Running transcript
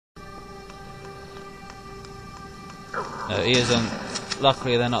No, he isn't.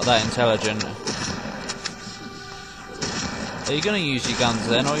 Luckily they're not that intelligent. Are you going to use your guns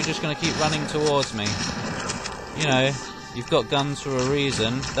then, or are you just going to keep running towards me? You know, you've got guns for a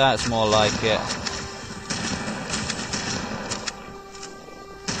reason. That's more like it.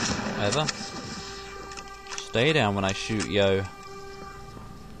 Ever? Stay down when I shoot, yo.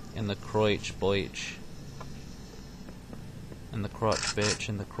 In the crotch, boich. In the crotch, bitch.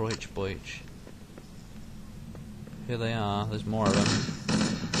 In the crotch, boich. Here they are. There's more of them.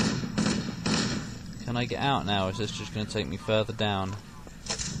 Can I get out now, or is this just going to take me further down?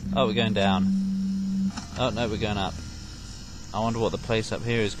 Oh, we're going down. Oh, no, we're going up. I wonder what the place up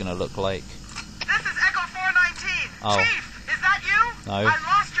here is going to look like. This is Echo 419. Oh. Chief, is that you? No. I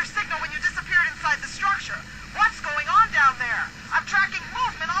lost your signal when you disappeared inside the structure. What's going on down there? I'm tracking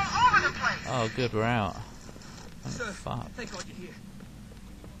movement all over the place. Oh, good, we're out. Oh, Sir, fuck. thank God you're here.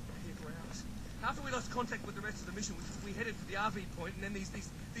 Here for hours. After we lost contact with the rest of the mission, we headed for the RV point, and then these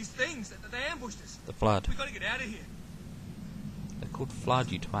things, they ambushed us. The flood. We got to get out of here. They're called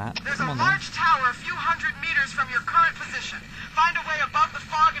flood, you twat. There's Come a on large tower a few hundred meters from your current position. Find a way above the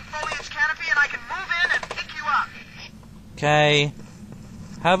fog and foliage canopy, and I can move in and pick you up. Okay.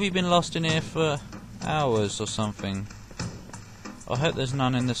 How have you been lost in here for hours or something? I hope there's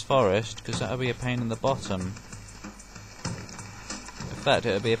none in this forest, because that'll be a pain in the bottom. In fact,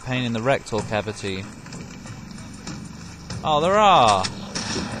 it'll be a pain in the rectal cavity. Oh, there are!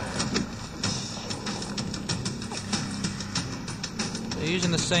 They're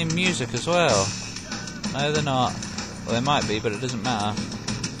using the same music as well. No, they're not. Well, they might be, but it doesn't matter.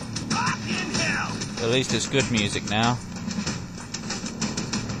 At least it's good music now.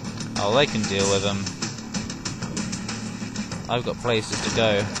 Oh, they can deal with them. I've got places to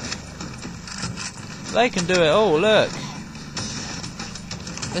go. They can do it. Oh, look!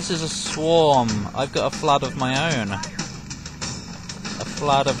 This is a swarm. I've got a flood of my own. A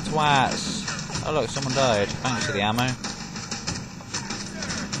flood of twats. Oh, look, someone died. Thanks for the ammo.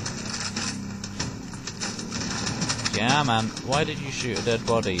 Yeah, man. Why did you shoot a dead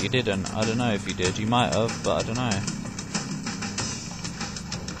body? You didn't. I don't know if you did. You might have, but I don't know.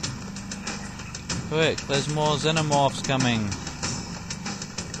 Quick, there's more xenomorphs coming.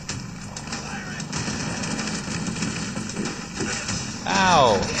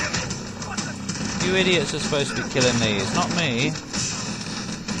 Ow! You idiots are supposed to be killing these, not me.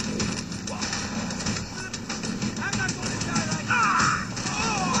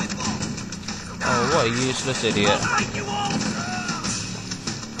 Oh, what a useless idiot.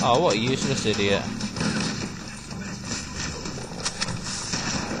 Oh, what a useless idiot.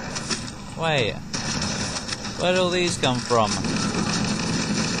 Wait. Where did all these come from?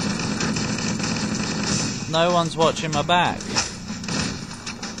 No one's watching my back.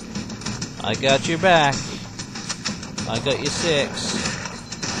 I got your back. I got your 6.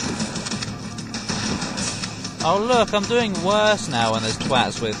 Oh look, I'm doing worse now when there's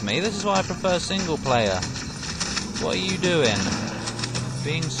twats with me. This is why I prefer single player. What are you doing?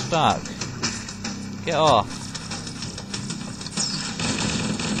 Being stuck. Get off.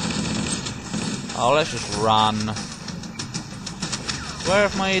 Oh, let's just run. Where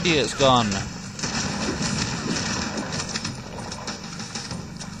have my idiots gone?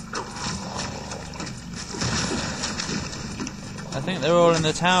 I think they're all in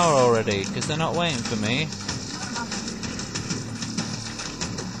the tower already, because they're not waiting for me.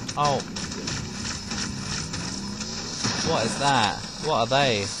 Oh. What is that? What are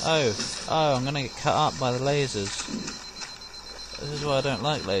they? Oh, I'm gonna get cut up by the lasers. This is why I don't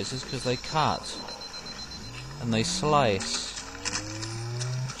like lasers, because they cut. And they slice.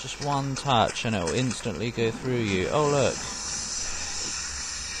 Just one touch and it will instantly go through you. Oh look.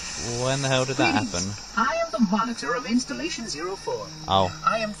 When the hell did that happen? I am the monitor of Installation 04. Oh.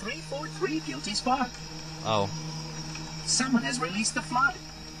 I am 343 Guilty Spark. Oh. Someone has released the flood.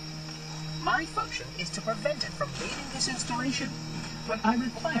 My function is to prevent it from leaving this installation, but I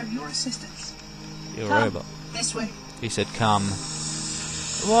require your assistance. You're a Come, robot. This way. He said come.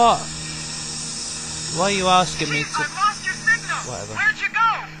 What? Why are you asking me Chief, to... I've lost your signal. Whatever. Where'd you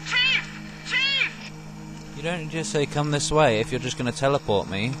go? Chief! Chief! You don't just say come this way if you're just going to teleport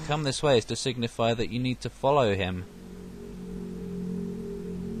me. Come this way is to signify that you need to follow him.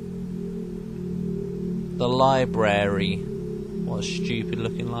 The library. What a stupid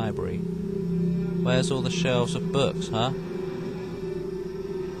looking library. Where's all the shelves of books, huh?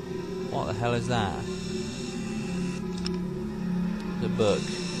 What the hell is that? The book.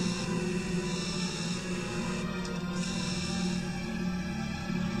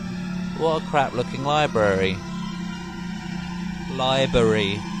 What a crap looking library.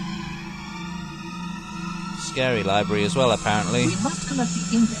 scary library as well, apparently. We must collect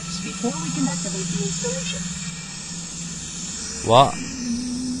the index before we can activate the installation. What?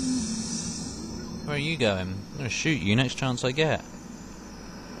 Where are you going? I'm gonna shoot you next chance I get.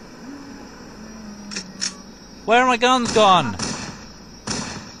 Where are my guns gone?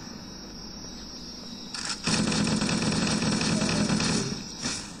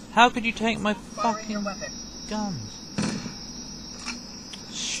 How could you take my fucking guns?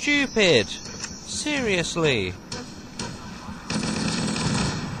 Stupid! Seriously!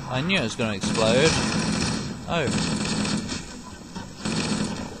 I knew it was going to explode. Oh.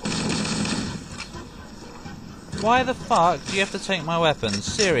 Why the fuck do you have to take my weapons?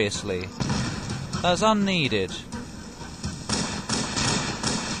 Seriously. That's unneeded.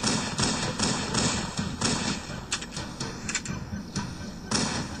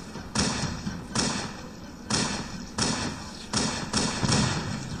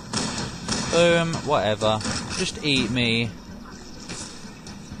 Boom, whatever. Just eat me.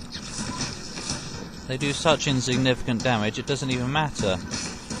 They do such insignificant damage, it doesn't even matter.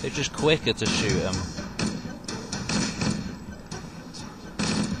 It's just quicker to shoot them.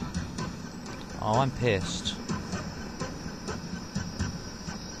 Oh, I'm pissed.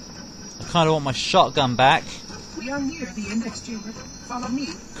 I kinda want my shotgun back. We are near the index chamber. Follow me.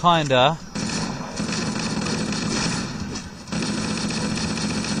 Kinda.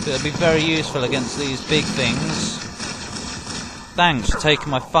 It'll be very useful against these big things. Thanks for taking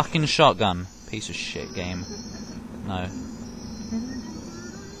my fucking shotgun. Piece of shit game. No.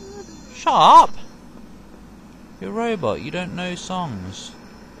 Shut up! You're a robot, you don't know songs.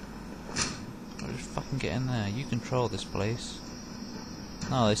 I'll just fucking get in there. You control this place.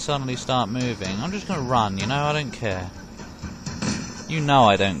 No, they suddenly start moving. I'm just gonna run, you know, I don't care. You know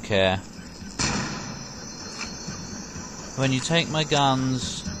I don't care. When you take my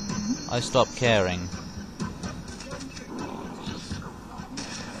guns, I stop caring.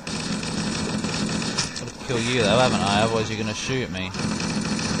 Gotta kill you though, haven't I? Otherwise you're gonna shoot me.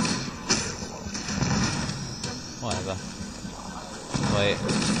 Whatever. Wait.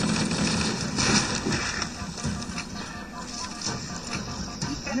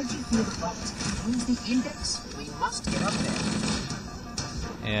 The energy field box contains the index. We must get up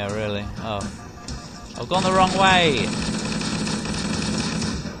there. Yeah, really. Oh. I've gone the wrong way!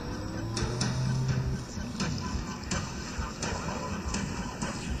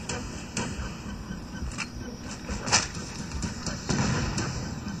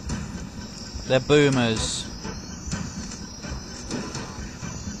 They're boomers.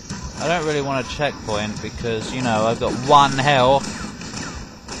 I don't really want a checkpoint because, you know, I've got 1 health.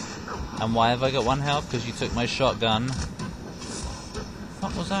 And why have I got 1 health? Because you took my shotgun.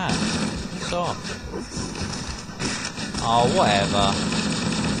 What was that? Piss off. Oh, whatever.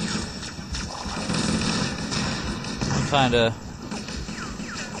 I'm kinda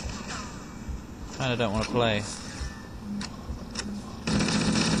don't want to play.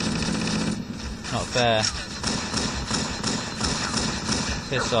 Not fair.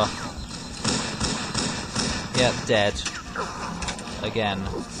 Piss off. Yep, dead. Again.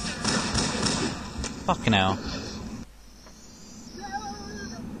 Fucking hell.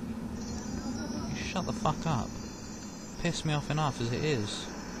 You shut the fuck up. Piss me off enough as it is.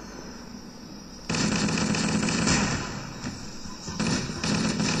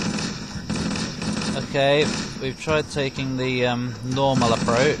 Okay, we've tried taking the normal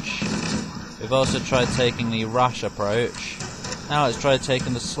approach. We've also tried taking the rush approach. Now let's try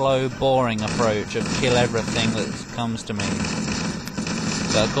taking the slow, boring approach of kill everything that comes to me.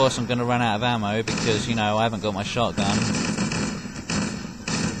 But of course I'm going to run out of ammo because, you know, I haven't got my shotgun.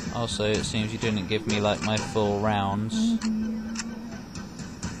 Also, it seems you didn't give me, like, my full rounds.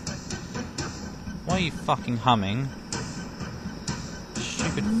 Why are you fucking humming?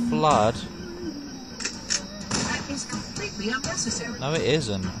 Stupid flood. That is completely unnecessary. No, it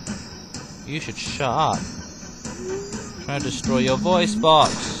isn't. You should shut up. I'm trying to destroy your voice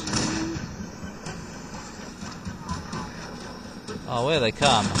box. Oh, here they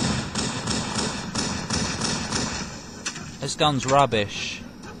come. This gun's rubbish.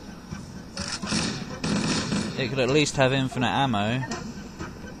 It could at least have infinite ammo.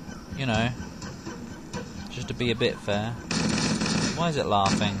 You know. Just to be a bit fair. Why is it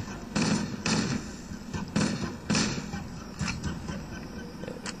laughing?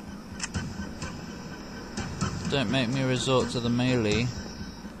 Don't make me resort to the melee.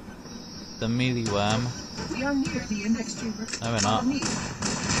 The melee worm. We are near the index chamber. No, we're not.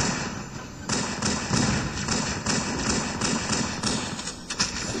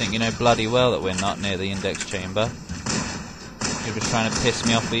 I think you know bloody well that we're not near the index chamber. You're just trying to piss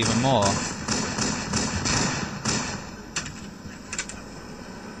me off even more.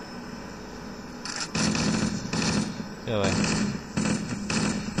 Go away.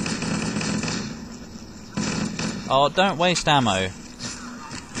 Oh, don't waste ammo.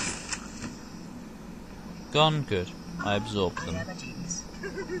 Gone? Good. I absorbed them.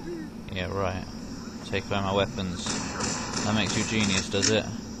 Yeah, right. Take away my weapons. That makes you genius, does it?